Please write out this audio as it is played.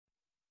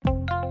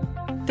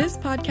This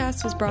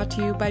podcast was brought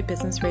to you by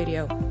Business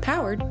Radio,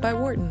 powered by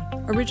Wharton,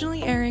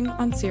 originally airing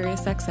on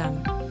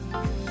SiriusXM.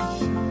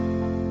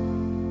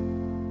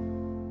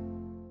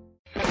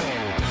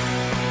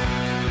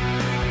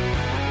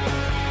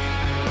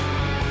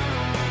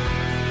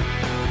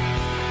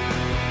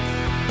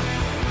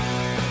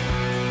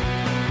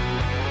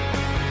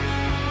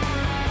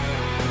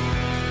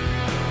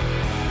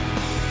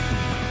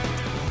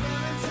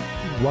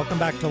 Welcome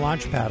back to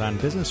Launchpad on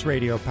Business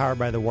Radio, powered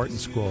by the Wharton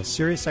School,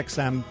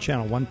 SiriusXM,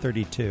 Channel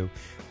 132.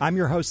 I'm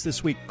your host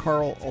this week,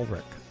 Carl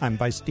Ulrich. I'm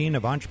Vice Dean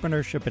of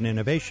Entrepreneurship and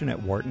Innovation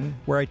at Wharton,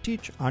 where I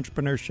teach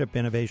entrepreneurship,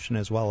 innovation,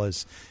 as well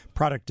as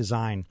product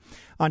design.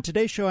 On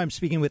today's show, I'm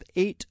speaking with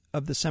 8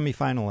 of the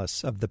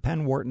semifinalists of the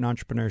Penn Wharton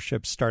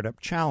Entrepreneurship Startup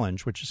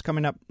Challenge, which is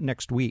coming up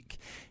next week.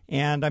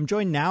 And I'm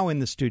joined now in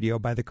the studio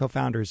by the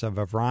co-founders of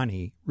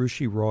Avrani,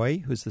 Rushi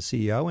Roy, who's the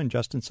CEO, and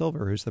Justin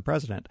Silver, who's the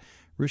president.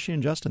 Rushi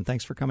and Justin,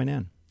 thanks for coming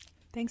in.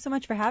 Thanks so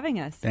much for having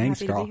us.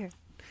 Thanks, I'm happy Carl. to be here.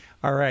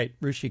 All right,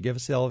 Rushi, give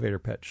us the elevator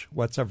pitch.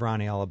 What's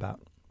Avrani all about?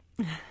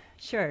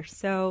 Sure.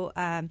 So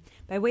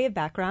by way of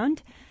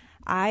background,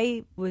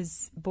 I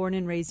was born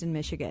and raised in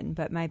Michigan,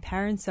 but my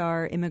parents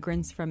are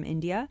immigrants from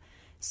India.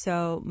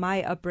 So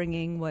my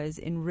upbringing was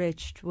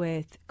enriched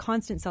with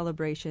constant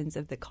celebrations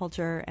of the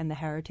culture and the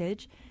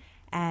heritage.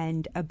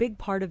 And a big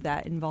part of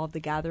that involved the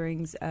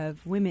gatherings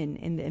of women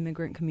in the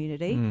immigrant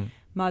community,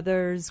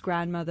 mothers,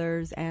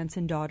 grandmothers, aunts,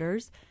 and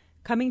daughters,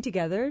 coming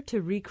together to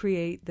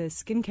recreate the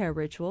skincare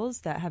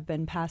rituals that have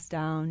been passed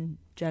down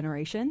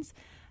generations,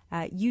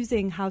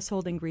 using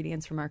household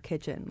ingredients from our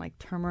kitchen, like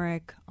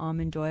turmeric,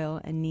 almond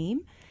oil, and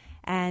neem.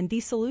 And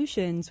these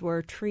solutions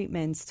were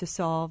treatments to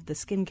solve the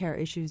skincare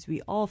issues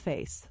we all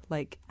face,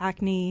 like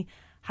acne,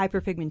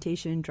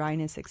 hyperpigmentation,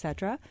 dryness,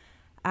 etc.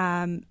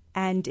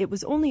 And it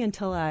was only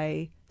until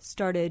I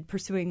started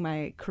pursuing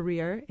my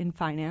career in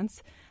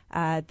finance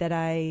that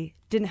I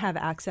didn't have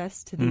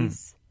access to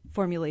these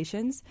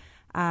formulations.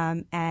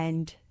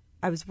 And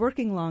I was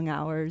working long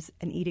hours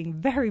and eating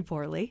very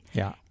poorly.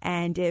 Yeah.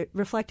 And it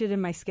reflected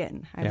in my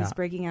skin. I was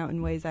breaking out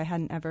in ways I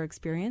hadn't ever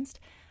experienced.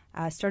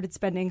 I started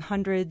spending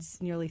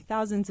hundreds, nearly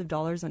thousands of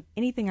dollars on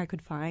anything I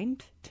could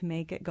find to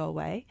make it go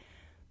away.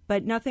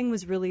 But nothing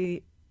was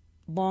really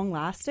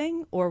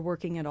long-lasting or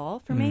working at all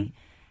for me.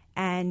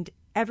 And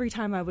every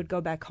time I would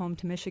go back home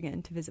to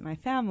Michigan to visit my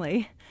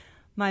family,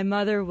 my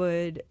mother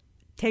would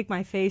take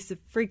my face,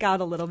 freak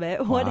out a little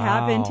bit. What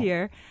happened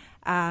here?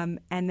 And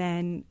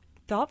then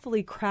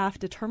thoughtfully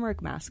craft a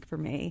turmeric mask for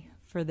me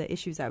for the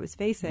issues I was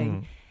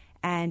facing.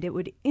 And it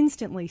would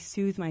instantly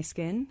soothe my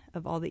skin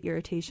of all the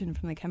irritation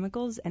from the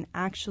chemicals and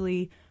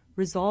actually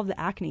resolve the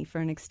acne for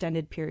an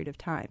extended period of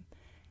time.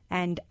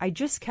 And I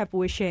just kept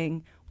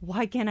wishing,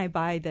 why can't I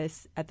buy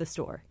this at the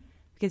store?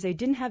 Because I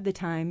didn't have the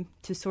time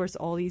to source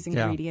all these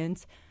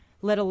ingredients,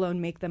 let alone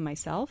make them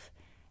myself.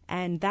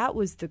 And that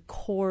was the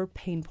core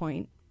pain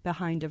point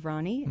behind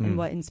Avrani and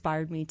what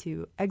inspired me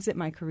to exit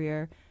my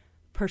career,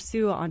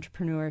 pursue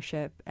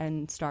entrepreneurship,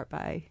 and start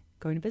by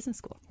going to business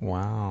school.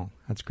 Wow,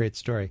 that's a great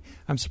story.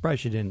 I'm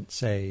surprised you didn't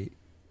say,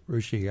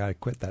 Rushi, you got to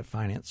quit that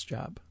finance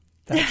job.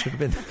 That should have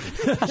been...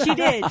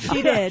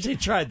 She did. She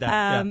tried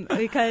that.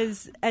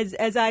 Because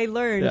as I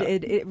learned,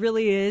 it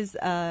really is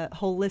a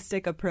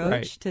holistic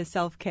approach to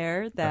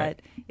self-care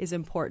that is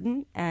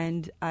important,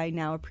 and I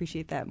now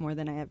appreciate that more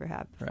than I ever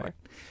have before. Right.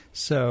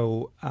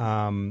 So,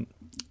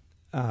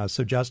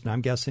 so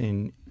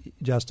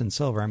Justin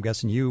Silver, I'm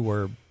guessing you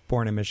were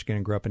born in Michigan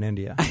and grew up in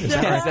India.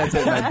 Yes, that's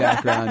my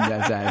background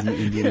as an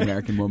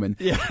Indian-American woman.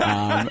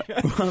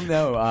 Well,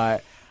 no,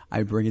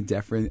 I bring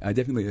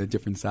definitely a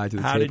different side to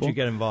the table. How did you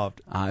get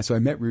involved? So I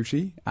met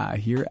Rushi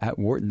here at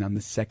Wharton on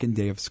the second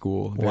day of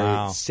school. Very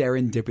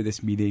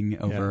serendipitous meeting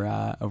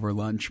over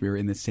lunch. We were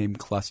in the same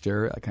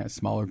cluster, a kind of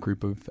smaller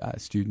group of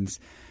students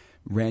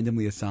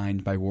randomly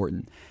assigned by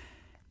Wharton.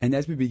 And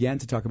as we began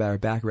to talk about our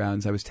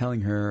backgrounds, I was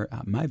telling her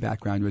my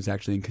background was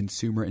actually in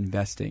consumer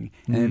investing.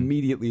 And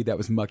immediately that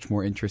was much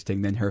more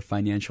interesting than her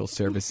financial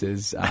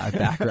services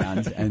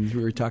background. And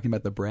we were talking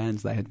about the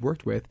brands that I had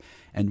worked with.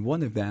 And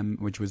one of them,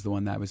 which was the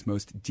one that I was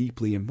most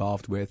deeply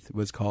involved with,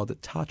 was called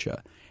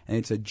Tatcha. And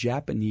it's a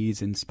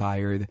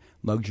Japanese-inspired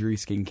luxury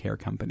skincare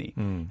company.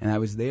 And I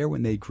was there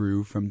when they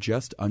grew from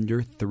just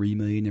under $3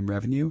 million in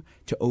revenue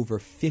to over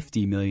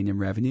 $50 million in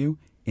revenue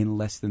in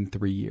less than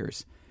 3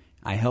 years.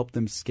 I helped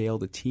them scale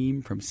the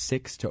team from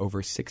 6 to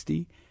over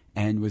 60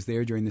 and was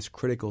there during this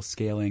critical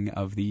scaling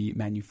of the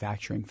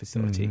manufacturing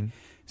facility.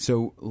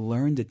 So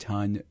learned a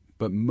ton,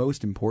 but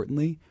most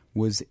importantly,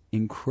 was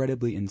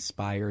incredibly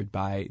inspired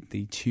by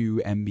the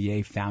 2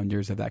 MBA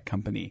founders of that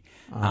company.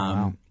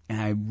 And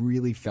I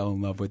really fell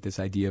in love with this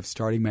idea of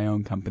starting my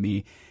own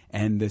company,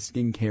 and the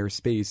skincare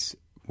space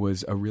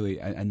was a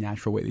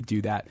natural way to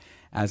do that.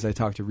 As I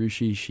talked to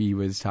Rushi, she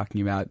was talking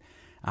about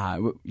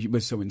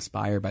was so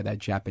inspired by that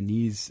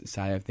Japanese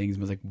side of things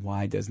and was like,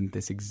 why doesn't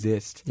this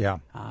exist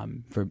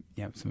for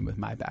someone with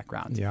my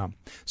background? Yeah.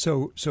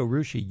 So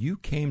Rushi, you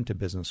came to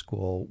business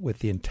school with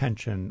the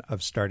intention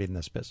of starting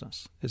this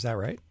business. Is that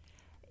right?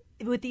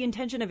 with the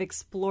intention of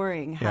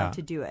exploring how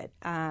to do it.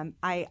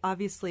 I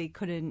obviously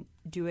couldn't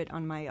do it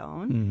on my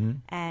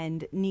own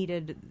and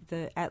needed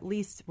at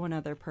least one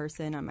other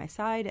person on my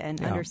side,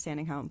 and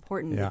understanding how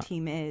important the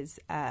team is,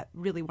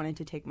 really wanted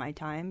to take my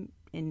time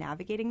in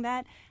navigating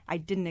that. I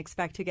didn't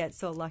expect to get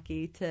so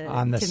lucky to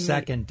on the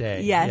second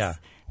day. Yes. Yeah. Wow.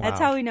 That's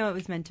how we know it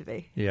was meant to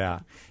be. Yeah.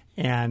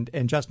 And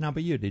Justin, how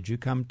about you? Did you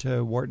come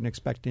to Wharton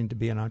expecting to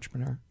be an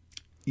entrepreneur?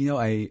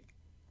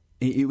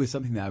 It was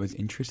something that I was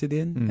interested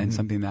in and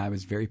something that I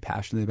was very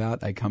passionate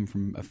about. I come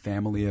from a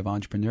family of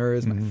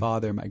entrepreneurs. My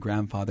father, my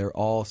grandfather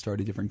all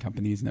started different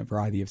companies in a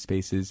variety of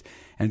spaces.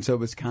 And so it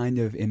was kind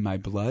of in my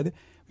blood.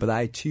 But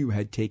I, too,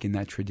 had taken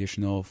that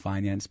traditional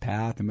finance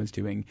path and was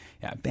doing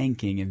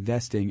banking,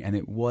 investing. And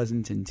it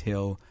wasn't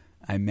until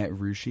I met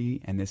Ruchi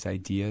and this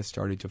idea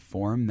started to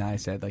form that I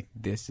said, like,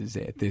 this is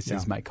it. This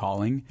is my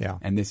calling. Yeah.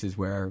 And this is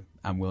where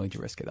I'm willing to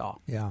risk it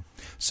all. Yeah.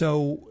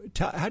 So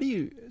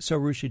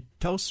Ruchi,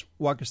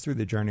 walk us through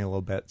the journey a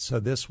little bit. So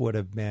this would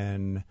have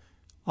been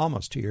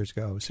almost 2 years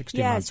ago,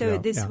 16 months ago.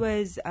 So this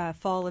was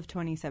fall of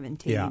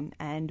 2017,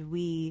 and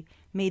we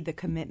made the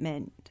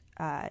commitment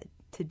to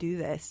do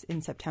this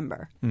in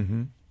September.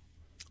 Mm-hmm.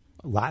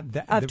 Of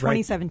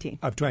 2017.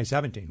 Of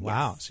 2017.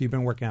 Wow. Yes. So you've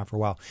been working out for a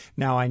while.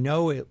 Now, I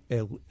know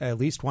at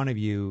least one of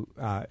you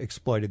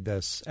exploited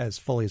this as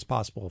fully as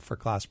possible for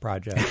class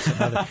projects.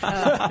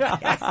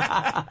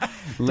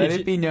 Let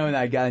it be known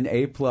I got an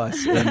A+ in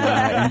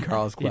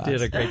Carl's class. You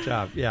did a great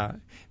job. Yeah.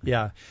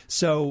 Yeah.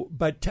 So,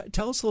 but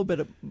tell us a little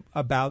bit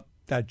about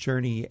that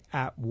journey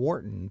at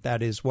Wharton.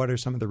 That is, what are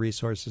some of the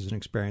resources and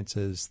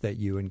experiences that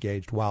you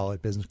engaged while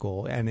at business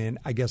school? And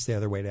I guess the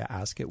other way to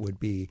ask it would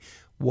be,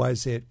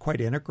 was it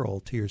quite integral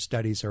to your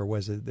studies, or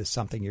was it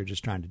something you're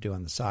just trying to do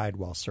on the side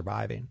while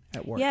surviving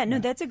at work? Yeah, no,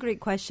 that's a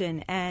great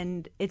question.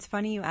 And it's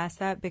funny you asked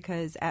that,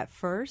 because at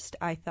first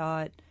I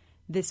thought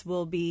this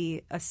will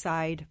be a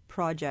side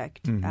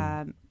project.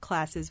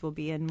 Classes will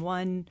be in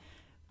one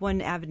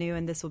avenue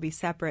and this will be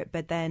separate.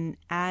 But then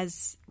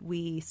as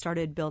we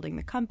started building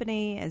the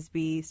company, as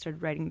we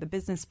started writing the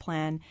business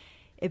plan,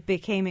 it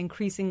became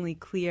increasingly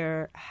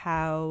clear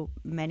how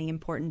many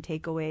important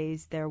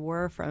takeaways there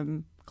were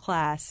from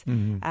class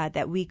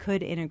that we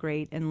could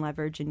integrate and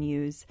leverage and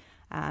use.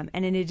 And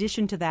in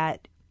addition to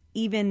that,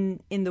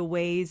 even in the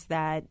ways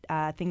that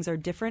things are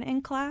different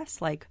in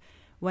class, like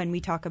when we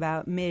talk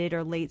about mid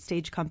or late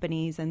stage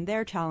companies and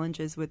their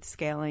challenges with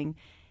scaling,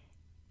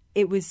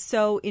 it was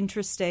so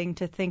interesting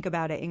to think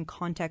about it in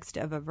context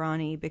of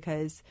Avrani,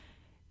 because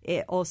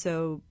it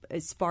also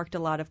sparked a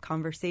lot of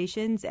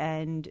conversations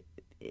and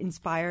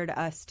inspired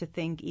us to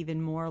think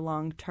even more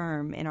long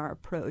term in our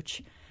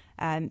approach.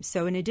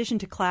 So in addition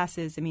to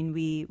classes, I mean,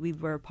 we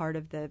were part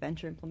of the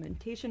venture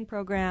implementation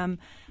program,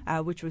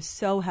 which was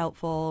so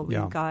helpful. We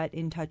got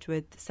in touch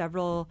with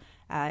several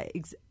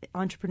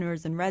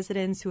entrepreneurs and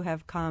residents who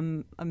have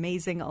come,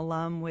 amazing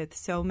alum with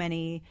so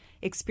many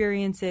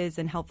experiences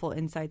and helpful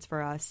insights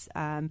for us.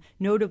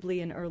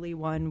 Notably, an early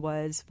one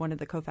was one of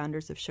the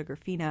co-founders of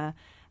Sugarfina,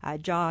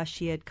 Josh.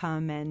 He had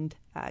come and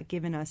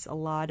given us a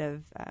lot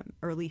of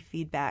early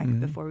feedback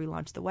before we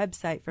launched the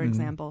website, for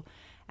example.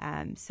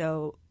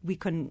 So we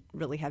couldn't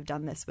really have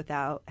done this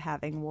without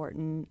having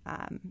Wharton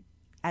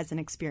as an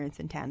experience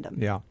in tandem.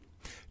 Yeah.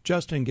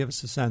 Justin, give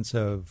us a sense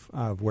of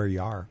where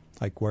you are,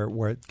 like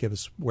give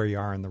us where you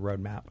are in the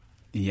roadmap.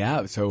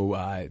 Yeah,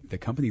 so the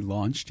company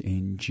launched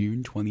in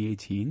June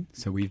 2018.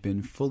 So we've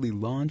been fully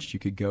launched. You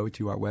could go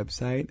to our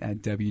website at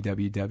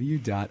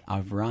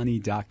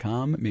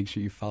www.avrani.com. Make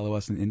sure you follow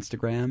us on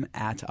Instagram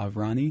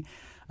 @Avrani.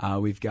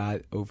 We've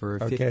got over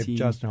 15... Okay,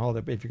 Justin, hold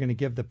it. If you're going to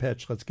give the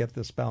pitch, let's get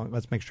the spelling.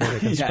 Let's make sure they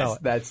can spell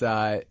it. Yes,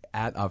 that's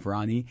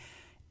 @Avrani.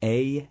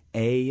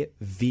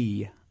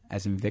 AAV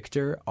as in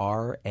Victor,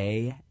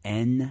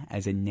 RAN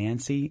as in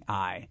Nancy,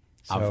 I.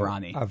 So,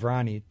 Avrani.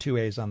 Avrani, 2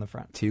 A's on the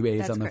front. 2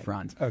 A's That's on the great.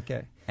 front.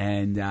 Okay.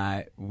 And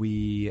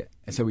we've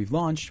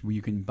launched.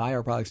 You can buy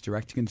our products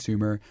direct to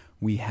consumer.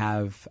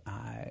 We've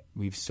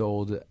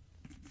sold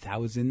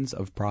thousands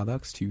of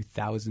products to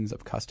thousands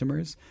of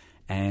customers,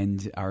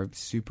 and are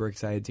super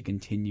excited to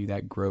continue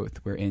that growth.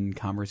 We're in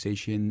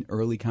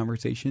early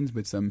conversations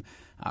with some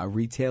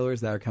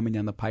retailers that are coming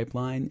down the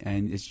pipeline,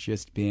 and it's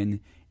just been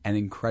an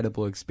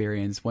incredible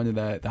experience. One of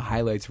the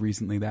highlights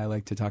recently that I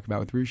like to talk about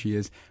with Ruchi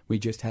is we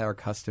just had our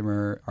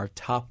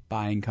top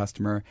buying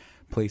customer,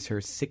 place her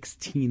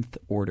 16th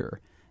order.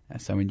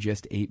 So in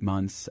just 8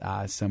 months,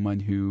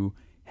 someone who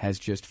has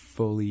just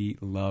fully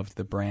loved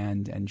the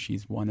brand, and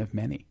she's one of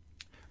many.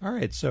 All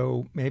right,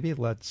 so maybe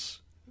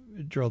let's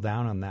drill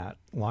down on that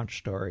launch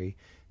story.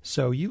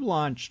 So you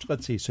launched,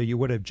 let's see, so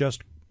you had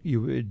just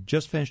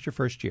finished your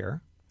first year,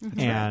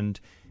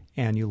 and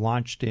you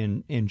launched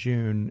in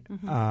June.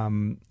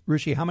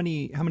 Ruchi, how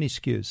many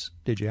SKUs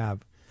did you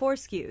have? 4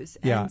 SKUs.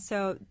 Yeah. And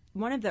so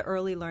one of the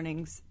early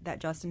learnings that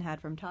Justin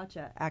had from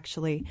Tatcha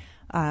actually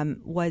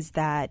was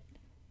that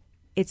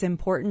it's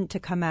important to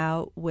come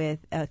out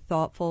with a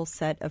thoughtful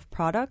set of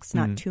products,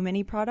 not too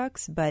many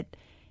products, but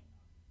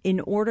in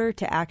order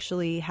to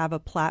actually have a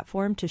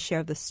platform to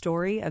share the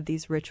story of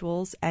these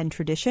rituals and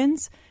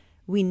traditions,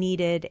 we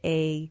needed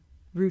a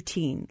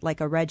routine,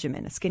 like a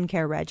regimen, a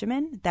skincare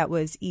regimen that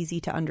was easy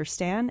to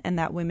understand and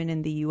that women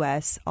in the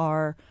U.S.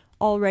 are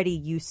already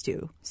used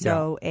to.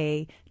 So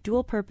a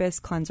dual-purpose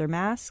cleanser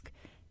mask,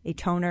 a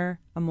toner,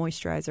 a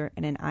moisturizer,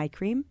 and an eye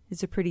cream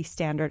is a pretty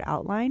standard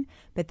outline.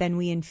 But then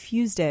we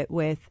infused it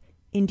with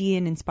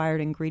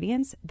Indian-inspired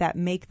ingredients that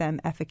make them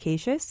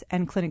efficacious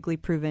and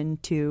clinically proven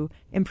to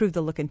improve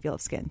the look and feel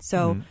of skin.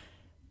 So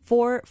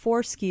four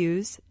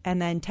SKUs,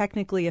 and then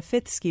technically a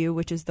fifth SKU,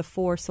 which is the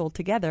 4 sold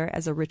together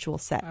as a ritual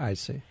set. I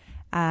see.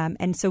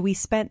 And so we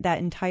spent that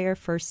entire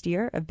first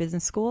year of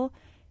business school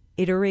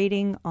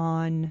iterating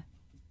on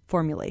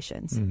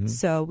formulations.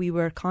 So we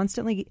were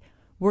constantly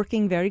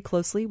working very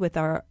closely with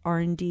our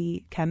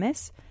R&D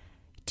chemists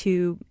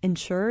to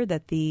ensure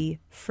that the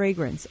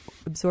fragrance,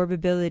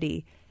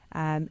 absorbability,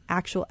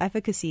 actual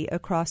efficacy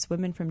across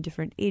women from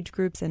different age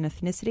groups and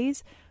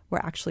ethnicities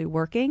were actually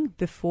working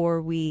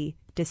before we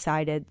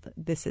decided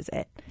this is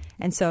it.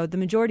 And so the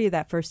majority of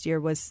that first year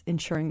was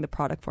ensuring the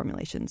product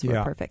formulations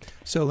were perfect.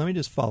 So let me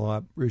just follow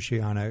up,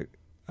 Ruchi, on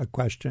a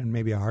question,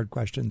 maybe a hard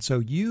question. So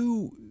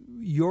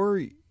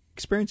your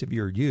experience of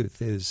your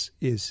youth is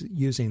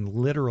using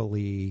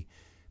literally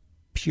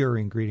pure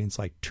ingredients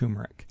like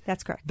turmeric.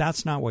 That's correct.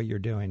 That's not what you're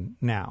doing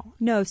now.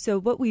 No. So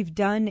what we've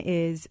done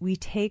is we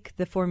take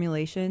the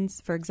formulations.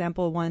 For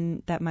example,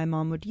 one that my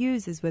mom would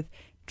use is with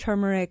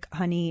turmeric,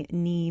 honey,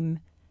 neem,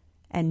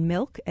 and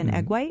milk and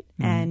egg white.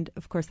 And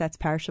of course, that's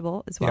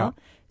perishable as well.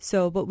 Yeah.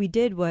 So what we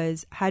did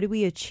was, how do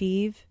we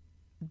achieve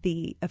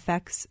the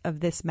effects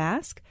of this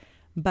mask,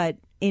 but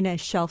in a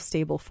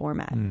shelf-stable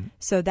format?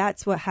 So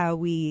that's how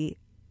we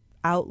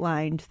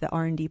outlined the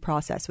R&D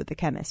process with the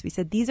chemist. We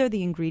said, these are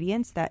the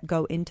ingredients that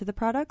go into the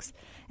products,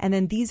 and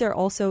then these are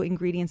also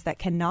ingredients that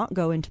cannot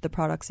go into the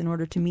products in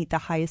order to meet the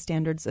highest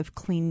standards of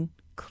clean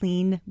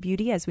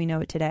beauty as we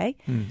know it today.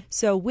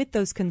 So with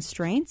those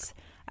constraints,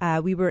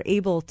 we were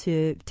able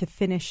to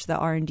finish the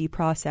R&D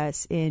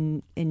process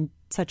in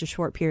such a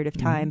short period of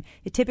time.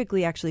 It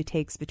typically actually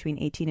takes between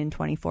 18 and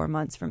 24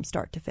 months from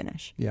start to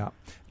finish. Yeah.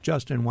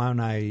 Justin, why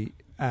don't I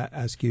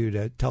ask you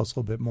to tell us a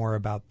little bit more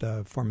about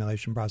the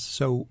formulation process?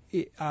 So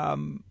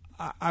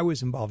I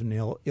was involved in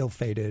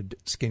ill-fated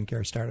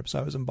skincare startups.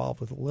 I was involved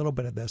with a little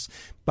bit of this.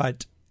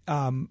 But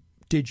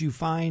did you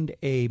find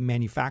a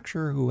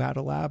manufacturer who had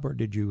a lab, or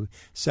did you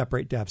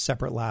have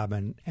separate lab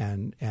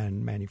and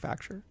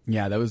manufacturer?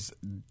 Yeah, that was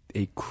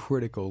a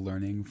critical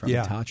learning from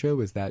Hitachi,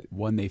 was that,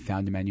 one, they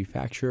found a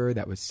manufacturer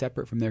that was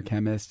separate from their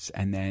chemists,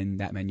 and then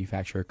that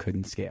manufacturer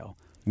couldn't scale.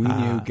 We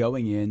knew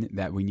going in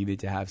that we needed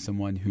to have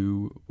someone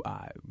who,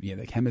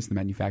 the chemist and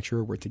the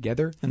manufacturer were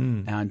together,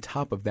 and on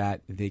top of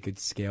that, they could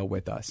scale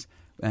with us.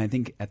 And I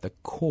think at the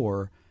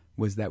core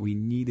was that we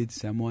needed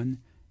someone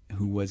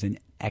who was an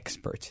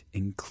expert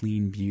in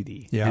clean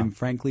beauty. Yeah. And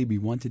frankly, we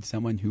wanted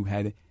someone who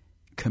had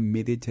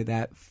committed to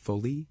that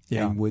fully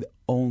and would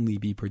only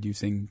be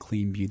producing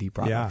clean beauty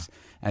products,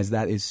 as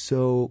that is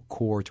so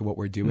core to what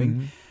we're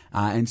doing.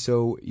 And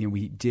so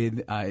we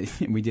did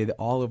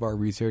all of our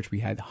research. We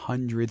had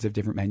hundreds of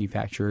different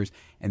manufacturers,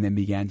 and then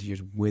began to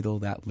just whittle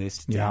that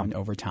list down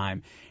over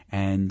time.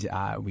 And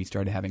we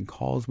started having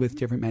calls with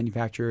different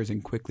manufacturers,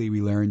 and quickly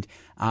we learned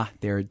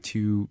they're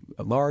too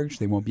large.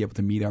 They won't be able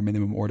to meet our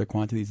minimum order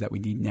quantities that we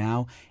need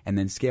now and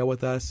then scale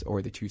with us,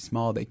 or they're too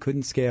small. They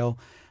couldn't scale.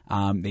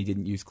 They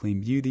didn't use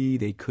clean beauty.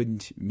 They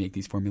couldn't make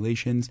these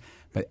formulations.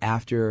 But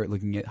after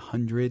looking at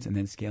hundreds and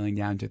then scaling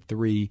down to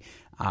 3,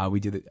 we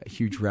did a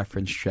huge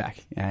reference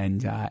check.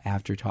 And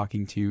after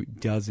talking to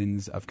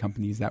dozens of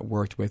companies that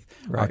worked with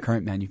our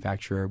current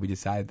manufacturer, we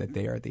decided that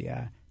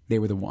they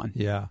were the one.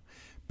 Yeah.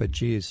 But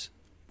geez,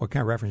 what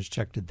kind of reference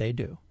check did they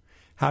do?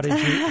 How did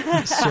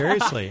you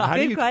seriously?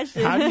 Good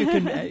question. How do you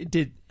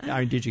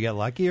did you get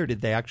lucky, or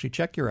did they actually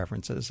check your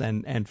references?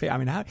 And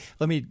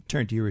let me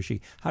turn to you,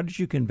 Ruchi. How did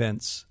you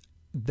convince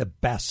the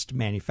best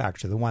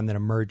manufacturer, the one that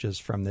emerges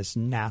from this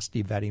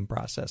nasty vetting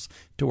process,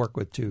 to work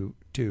with two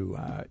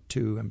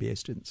MBA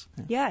students?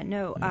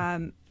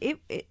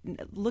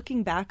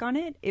 Looking back on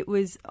it, it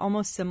was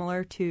almost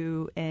similar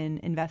to an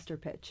investor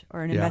pitch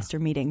or an investor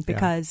meeting,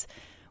 because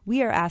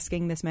we are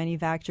asking this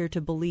manufacturer to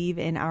believe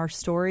in our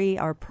story,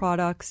 our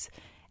products,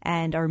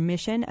 and our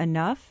mission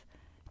enough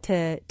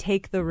to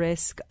take the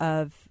risk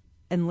of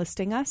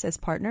enlisting us as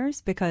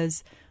partners,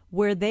 because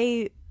where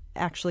they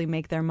actually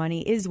make their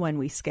money is when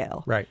we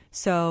scale. Right.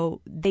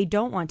 So they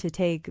don't want to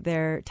take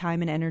their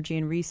time and energy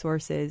and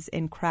resources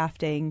in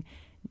crafting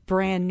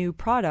brand new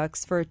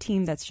products for a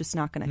team that's just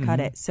not going to cut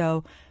it.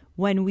 So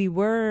when we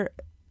were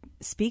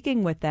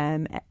speaking with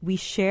them, we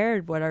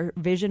shared what our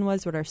vision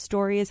was, what our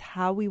story is,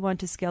 how we want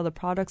to scale the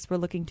products we're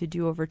looking to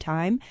do over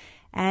time.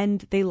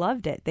 And they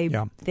loved it.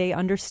 They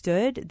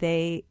understood.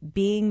 They,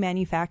 being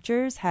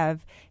manufacturers,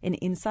 have an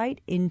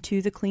insight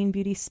into the clean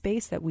beauty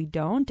space that we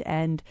don't.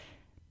 And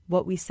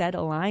what we said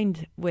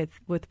aligned with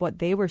what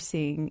they were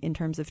seeing in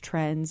terms of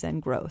trends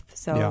and growth.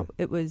 So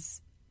it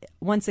was,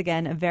 once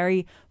again, a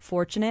very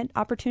fortunate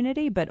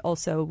opportunity, but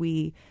also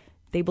we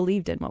they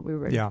believed in what we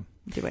were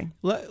doing.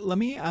 Let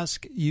me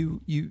ask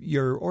you,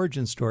 your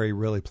origin story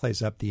really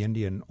plays up the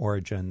Indian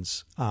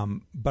origins,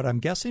 but I'm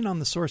guessing on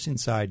the sourcing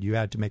side, you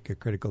had to make a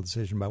critical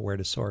decision about where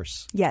to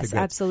source. Yes,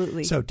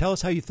 absolutely. So tell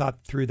us how you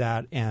thought through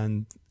that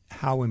and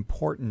how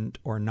important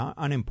or not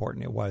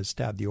unimportant it was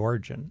to have the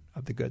origin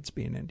of the goods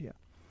be in India.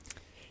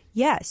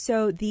 Yeah,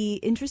 so the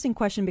interesting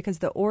question, because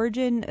the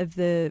origin of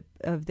the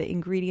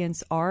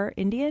ingredients are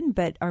Indian,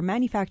 but our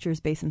manufacturer is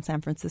based in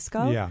San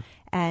Francisco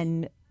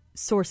and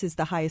sources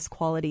the highest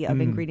quality of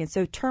ingredients.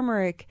 So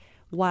turmeric,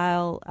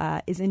 while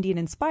is Indian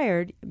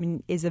inspired,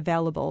 is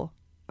available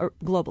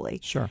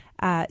globally. Sure.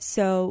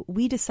 So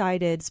we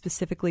decided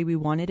specifically we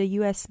wanted a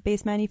U.S.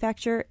 based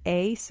manufacturer,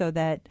 so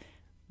that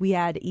we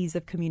had ease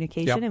of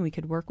communication and we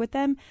could work with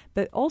them,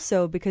 but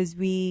also because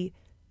we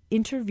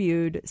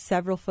interviewed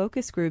several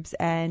focus groups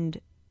and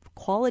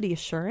quality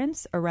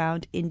assurance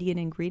around Indian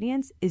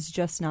ingredients is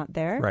just not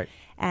there. Right.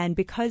 And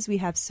because we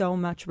have so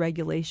much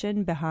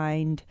regulation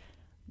behind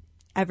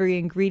every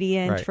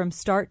ingredient from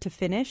start to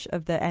finish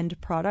of the end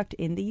product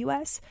in the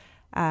U.S.,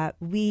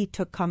 we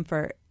took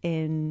comfort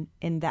in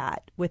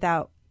that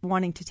without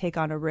wanting to take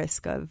on a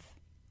risk of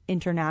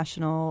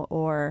international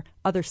or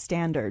other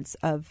standards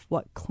of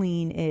what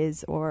clean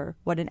is or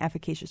what an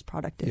efficacious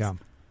product is.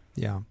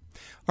 Yeah.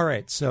 All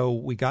right. So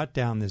we got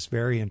down this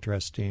very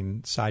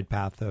interesting side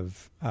path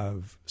of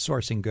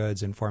sourcing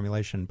goods and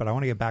formulation, but I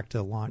want to get back to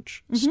the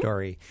launch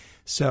story.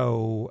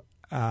 So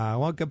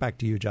I'll go back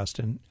to you,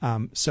 Justin.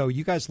 So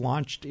you guys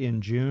launched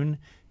in June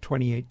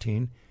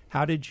 2018.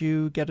 How did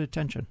you get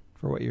attention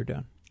for what you're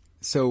doing?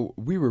 So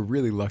we were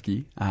really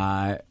lucky.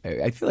 I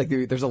feel like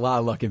there's a lot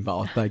of luck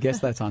involved, but I guess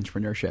that's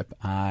entrepreneurship.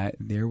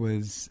 There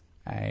was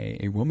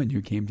a woman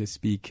who came to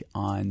speak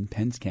on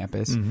Penn's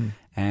campus,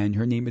 and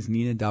her name is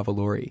Nina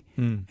Davalori,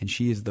 and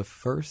she is the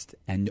first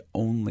and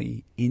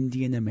only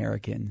Indian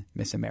American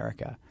Miss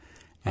America.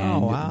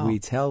 And we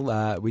tell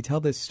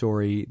this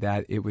story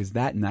that it was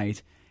that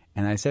night,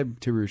 and I said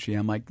to Rushi,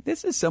 I'm like,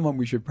 this is someone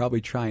we should probably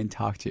try and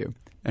talk to.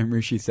 And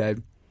Rushi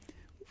said,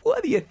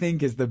 what do you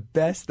think is the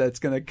best that's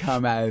going to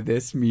come out of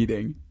this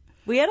meeting?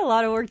 We had a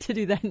lot of work to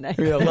do that night.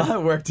 We had a lot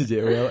of work to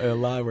do.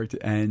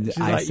 And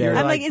I said,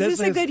 I'm like, is this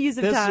a good use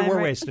of time?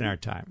 We're wasting our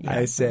time. Yeah.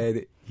 I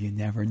said, you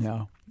never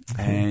know.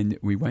 And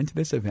we went to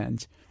this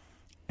event,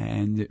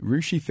 and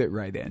Rushi fit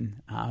right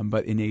in.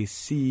 But in a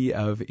sea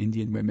of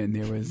Indian women,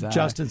 there was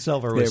Justin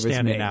Silver was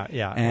standing out.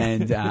 Yeah,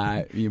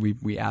 and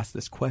we asked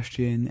this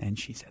question, and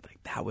she said, like,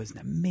 that was an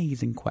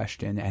amazing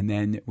question. And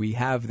then we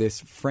have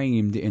this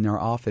framed in our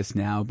office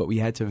now, but we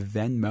had to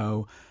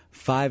Venmo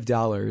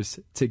 $5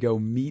 to go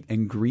meet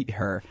and greet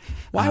her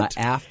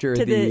after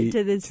to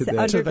the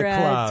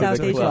undergrad South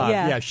Asian.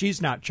 Yeah,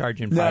 she's not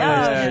charging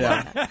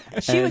 $5. No.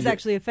 She was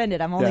actually offended.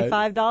 I'm only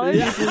 $5.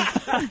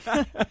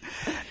 Yeah.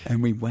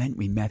 And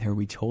we met her,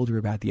 we told her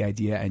about the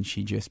idea, and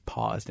she just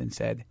paused and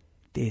said,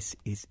 this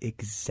is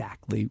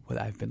exactly what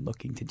I've been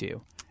looking to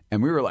do.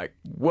 And we were like,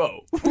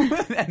 whoa.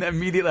 And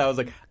immediately I was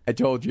like, I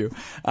told you.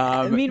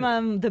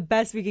 Meanwhile, the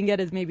best we can get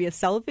is maybe a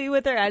selfie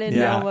with her. I didn't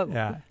know what.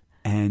 Yeah.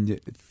 And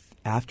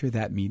after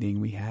that meeting,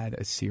 we had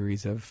a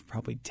series of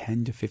probably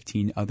 10 to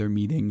 15 other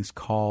meetings,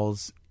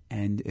 calls,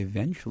 and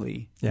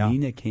eventually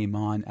Nina came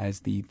on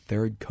as the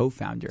third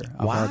co-founder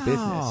of our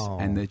business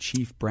and the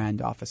chief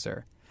brand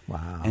officer.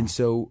 Wow. And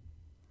so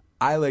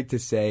I like to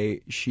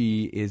say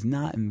she is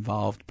not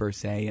involved per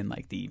se in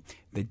like the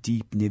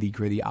deep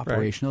nitty-gritty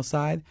operational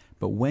side,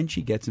 but when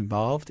she gets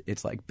involved,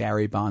 it's like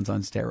Barry Bonds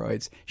on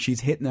steroids.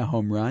 She's hitting a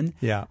home run,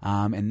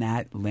 and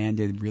that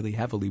landed really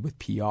heavily with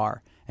PR.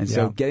 And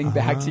so getting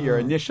back to your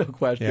initial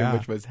question,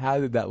 which was how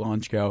did that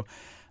launch go,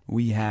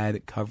 we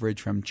had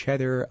coverage from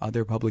Cheddar,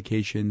 other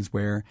publications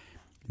where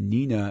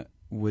Nina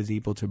was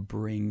able to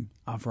bring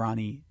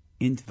Avrani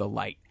into the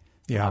light.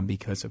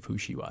 Because of who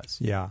she was.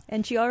 Yeah.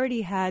 And she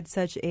already had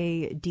such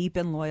a deep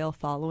and loyal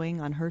following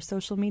on her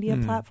social media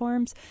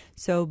platforms.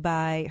 So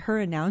by her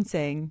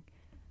announcing,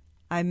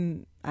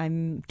 I'm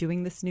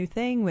doing this new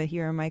thing with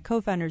here are my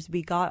co-founders,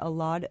 we got a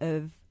lot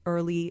of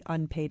early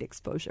unpaid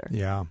exposure.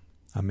 Yeah.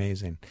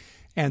 Amazing.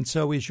 And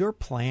so is your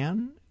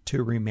plan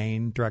to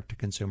remain direct to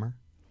consumer?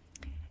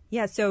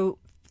 Yeah. So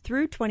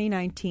through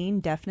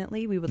 2019,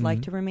 definitely we would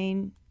like to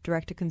remain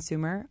direct to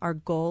consumer. Our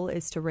goal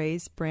is to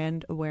raise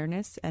brand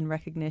awareness and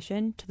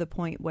recognition to the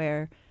point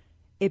where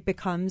it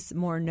becomes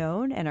more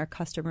known and our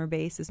customer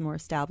base is more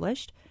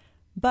established.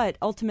 But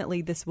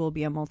ultimately, this will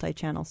be a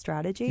multi-channel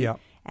strategy. Yeah.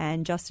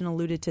 And Justin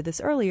alluded to this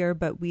earlier,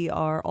 but we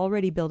are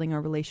already building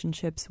our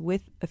relationships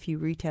with a few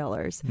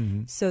retailers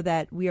so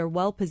that we are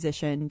well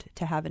positioned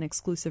to have an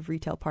exclusive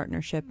retail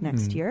partnership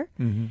next year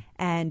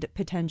and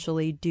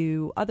potentially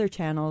do other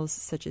channels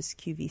such as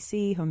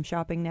QVC, Home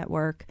Shopping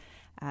Network,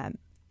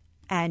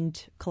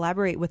 and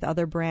collaborate with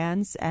other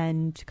brands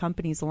and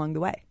companies along the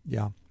way.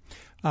 Yeah.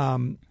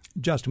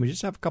 Justin, we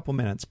just have a couple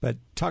minutes, but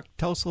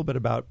tell us a little bit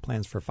about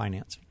plans for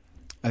financing.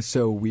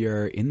 So we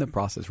are in the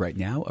process right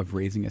now of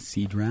raising a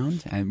seed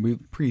round, and we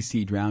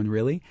pre-seed round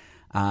really.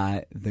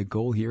 The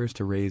goal here is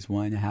to raise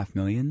 $1.5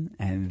 million,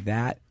 and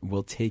that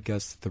will take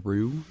us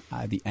through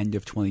the end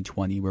of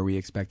 2020, where we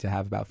expect to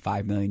have about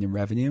 $5 million in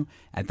revenue.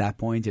 At that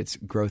point, it's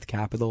growth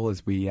capital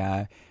as we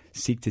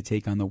seek to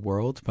take on the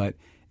world, but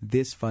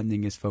this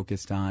funding is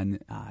focused on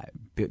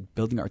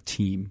building our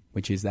team,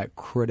 which is that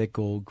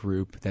critical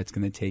group that's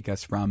going to take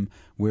us from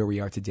where we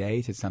are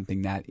today to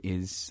something that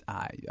is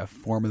a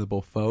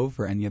formidable foe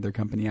for any other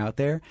company out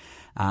there,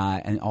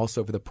 and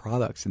also for the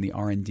products and the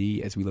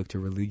R&D as we look to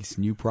release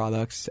new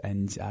products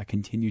and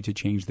continue to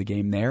change the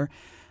game there.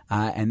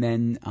 And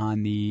then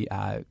on the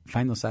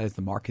final side is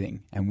the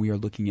marketing. And we are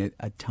looking at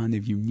a ton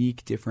of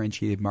unique,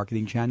 differentiated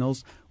marketing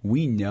channels.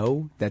 We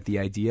know that the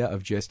idea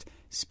of just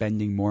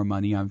spending more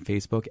money on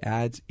Facebook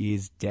ads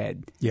is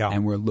dead. Yeah.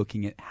 And we're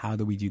looking at how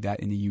do we do that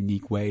in a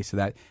unique way so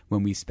that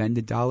when we spend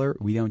 $1,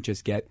 we don't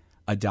just get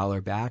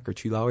 $1 back or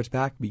 $2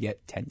 back, we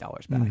get $10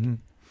 back. Mm-hmm.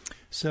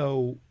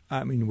 So,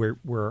 I mean,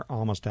 we're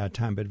almost out of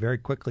time, but very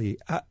quickly,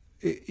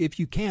 if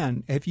you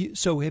can, have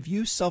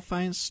you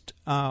self-financed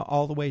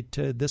all the way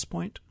to this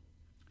point?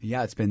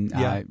 Yeah, it's been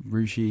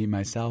Rushi,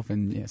 myself,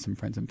 and some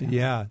friends and family.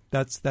 Yeah,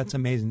 that's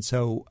amazing.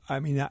 So, I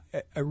mean,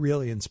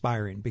 really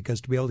inspiring,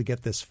 because to be able to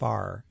get this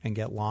far and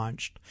get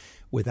launched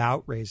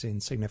without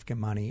raising significant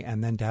money,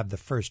 and then to have the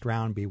first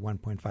round be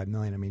 $1.5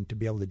 million, I mean, to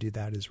be able to do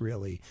that is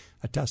really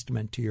a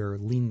testament to your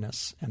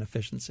leanness and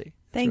efficiency.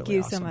 Thank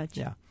you awesome. So much.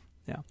 Yeah.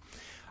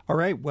 All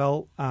right.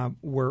 Well,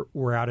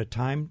 we're out of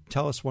time.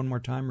 Tell us one more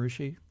time,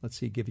 Rushi. Let's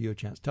see, give you a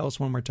chance. Tell us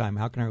one more time.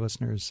 How can our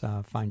listeners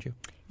find you?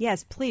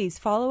 Yes, please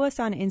follow us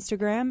on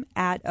Instagram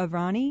at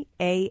Avrani,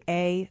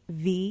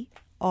 AAVRANI.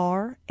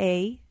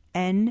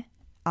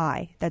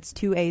 That's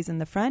 2 A's in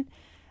the front.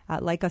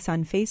 Like us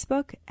on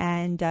Facebook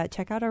and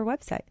check out our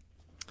website.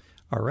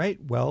 All right.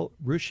 Well,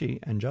 Rushi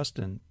and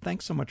Justin,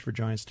 thanks so much for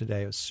joining us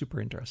today. It was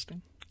super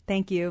interesting.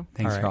 Thank you.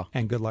 Thanks, Carl.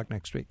 And good luck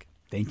next week.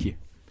 Thank you.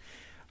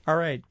 All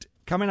right.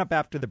 Coming up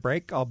after the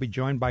break, I'll be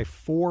joined by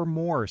 4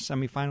 more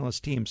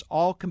semifinalist teams,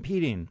 all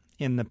competing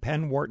in the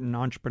Penn Wharton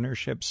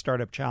Entrepreneurship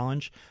Startup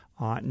Challenge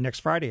next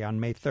Friday on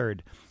May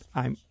 3rd.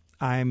 I'm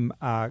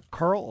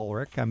Carl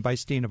Ulrich. I'm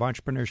Vice Dean of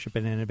Entrepreneurship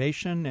and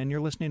Innovation, and you're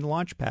listening to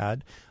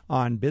Launchpad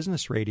on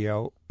Business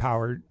Radio,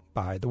 powered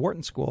by the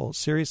Wharton School,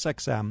 Sirius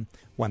XM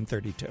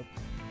 132.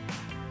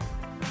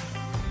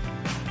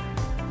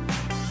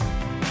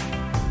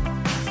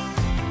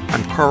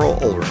 I'm Carl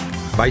Ulrich,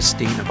 Vice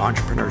Dean of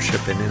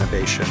Entrepreneurship and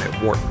Innovation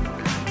at Wharton.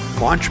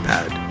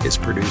 Launchpad is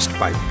produced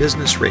by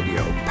Business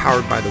Radio,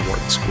 powered by the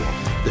Wharton School.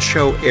 The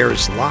show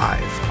airs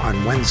live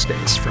on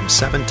Wednesdays from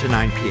 7 to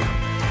 9 p.m.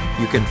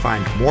 You can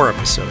find more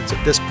episodes of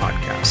this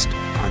podcast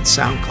on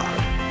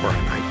SoundCloud or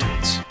on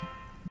iTunes.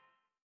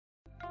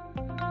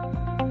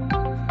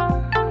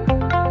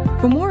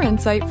 For more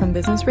insight from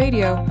Business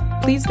Radio,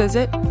 please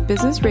visit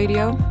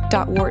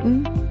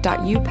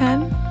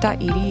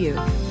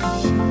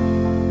businessradio.wharton.upenn.edu.